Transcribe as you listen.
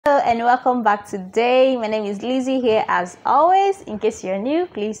and welcome back today. My name is Lizzy here as always. In case you're new,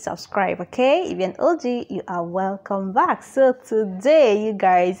 please subscribe, okay? If you're an OG, you are welcome back. So today, you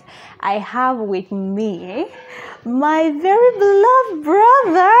guys, I have with me my very beloved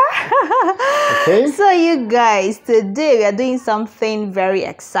brother. Okay. So you guys, today we are doing something very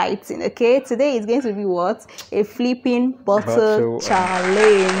exciting, okay? Today is going to be what? A flipping bottle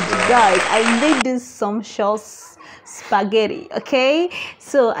challenge. Guys, I made this sumptuous spaghetti, okay?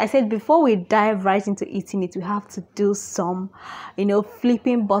 So I said before we dive right into eating it, we have to do some,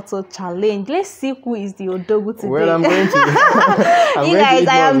 flipping bottle challenge. Let's see who is the Odogu today. Well, I'm going to. You guys,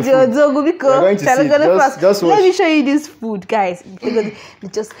 I am the Odogu because just let me show you this food, guys.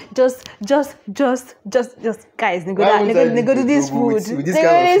 just guys, they go do this food.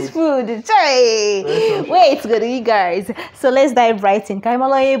 Wait, go to you guys. So let's dive right in.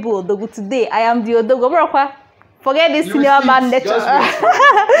 Odogu today. I am the Odogu. Forget this senior man lecture.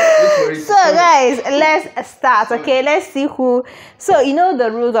 So guys, let's start. Okay, let's see who. So you know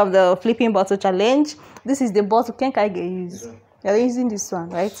the rules of the flipping bottle challenge. This is the bottle. Can I get used? You're using this one,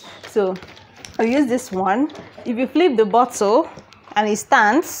 right? So I use this one. If you flip the bottle and it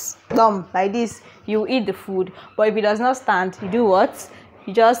stands, like this, you eat the food. But if it does not stand, you do what?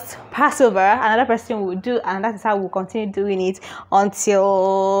 You just pass over, another person will do, and that is how we'll continue doing it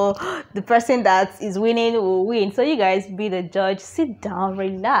until the person that is winning will win. So you guys be the judge, sit down,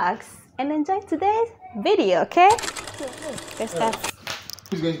 relax, and enjoy today's video, okay? Let's start.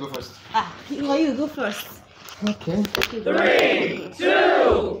 Who's going to go first? You go first. Okay. 3,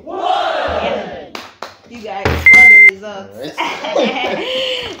 2, 1. Yeah. You guys, what the results?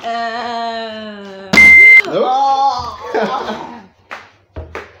 No. Oh.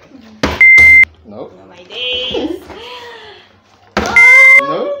 No. Oh my days.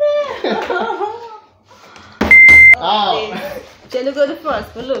 No. Oh, shall we go to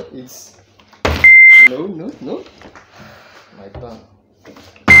first? But look. It's no. My tongue.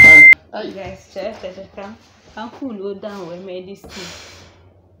 You guys, chef, can cool go down when made this thing.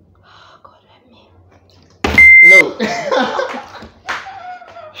 Oh God, help me. No.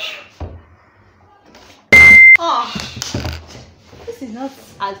 Oh, this is not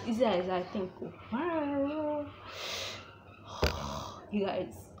as easy as I think. You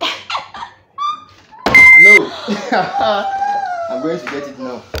guys. No. I'm going to get it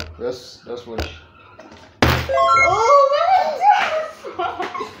now. Just watch. Oh my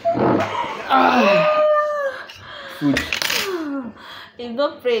God. Food. If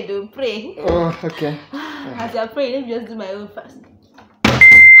not pray, don't pray. Oh, okay. As you're praying, let me just do my own first.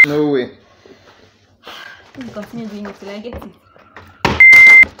 No way. Let me continue doing it till I get it.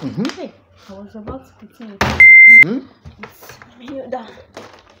 Hey, I was about to continue. Let me kneel down.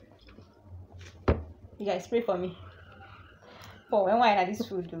 You guys pray for me. For when I had this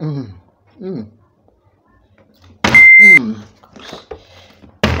food. I'm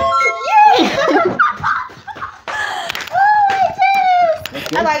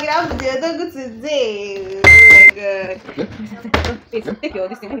like, I'm good today. Oh my God. Take your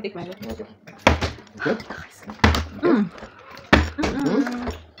this thing. Let me take my Okay.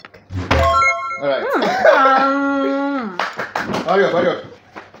 Alright. Hurry up.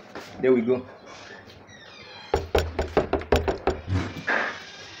 There we go.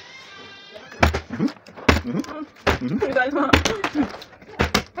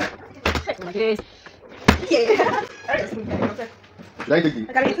 Yeah. Should I take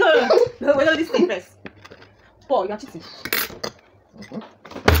it? No, we're not this thing first. Paul, you're cheating.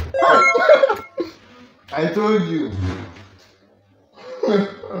 I told you.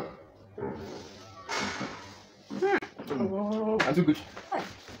 I'm too good.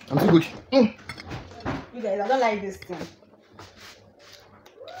 You guys, I don't like this thing.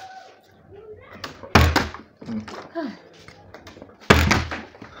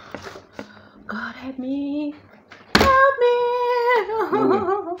 God help me. Help me.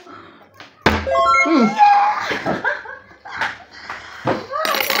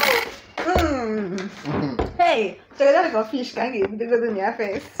 Hey, check out the fish. Can you give it in your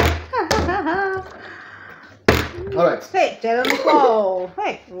face? Alright. Hey, check out the ball.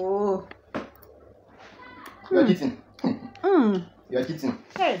 Hey. Oh. You're cheating. You're cheating.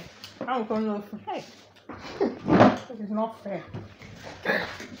 Hey, I'm going to. Hey. This is not fair.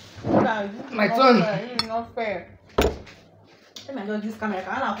 My turn. This is not fair. Let me go this camera. I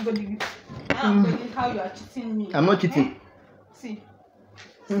don't know how you are cheating me. I'm not cheating. See.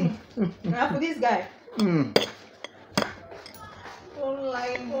 Now for this guy.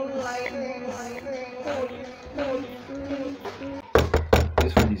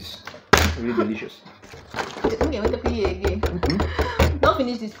 This food is really delicious. Okay, what the PA again?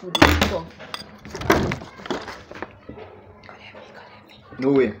 finish this food. So.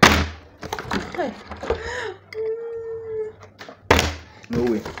 No way. Hey. No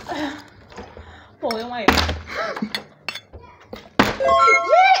way. Oh, am I? Yeah!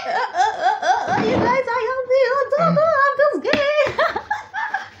 You guys, I am the Odogo of this game.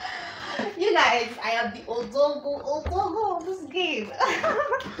 You guys, I am the Odogo of this game.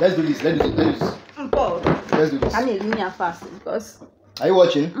 Let's do this. Let's do this. Paul, Let's do this. I need linear fast because. Are you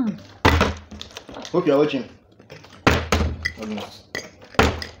watching? Hope you are watching. Almost.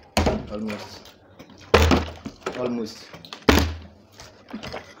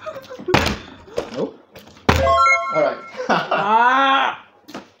 No? Alright.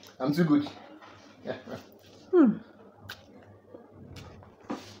 I'm too good. Yeah.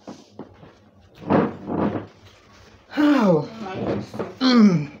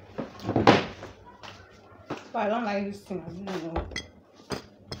 But I don't like this thing. I don't know.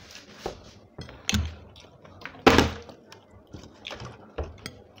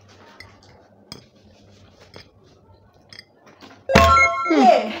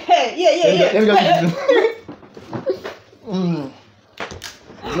 Yeah. Let me just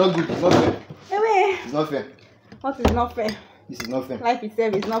It's not good. It's not fair. It's not fair. What is not fair? This is not fair. Life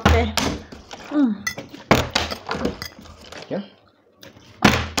itself is not fair. Yeah.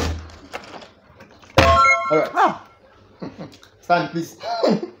 Alright. Oh. Stand, please.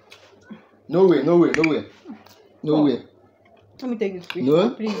 No way. No way. Let me take this fish. No.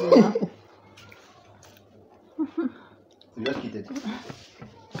 Please. You just cheated.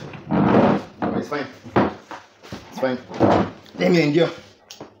 It's fine. It's fine. Let me endure.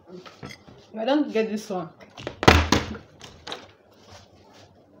 If I don't get this one.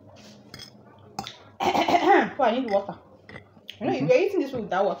 Oh, I need water. You know, if you're eating this food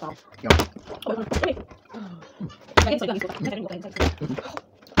without water. Yeah. Wait.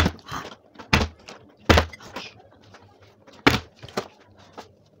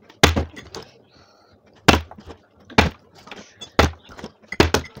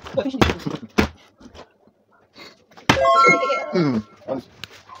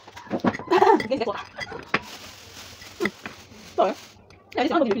 Sorry. Yeah,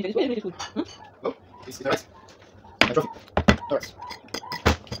 this one is really good. Oh, it's rice. My trophy. Alright.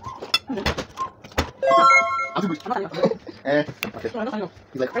 I'm too good. Okay.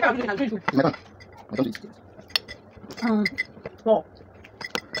 He's like, it's my turn. My turn to eat. Four.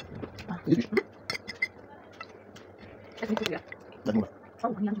 Is it fish? Let's move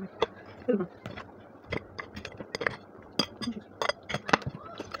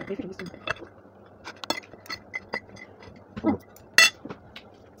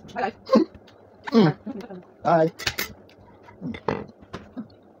on. Bye.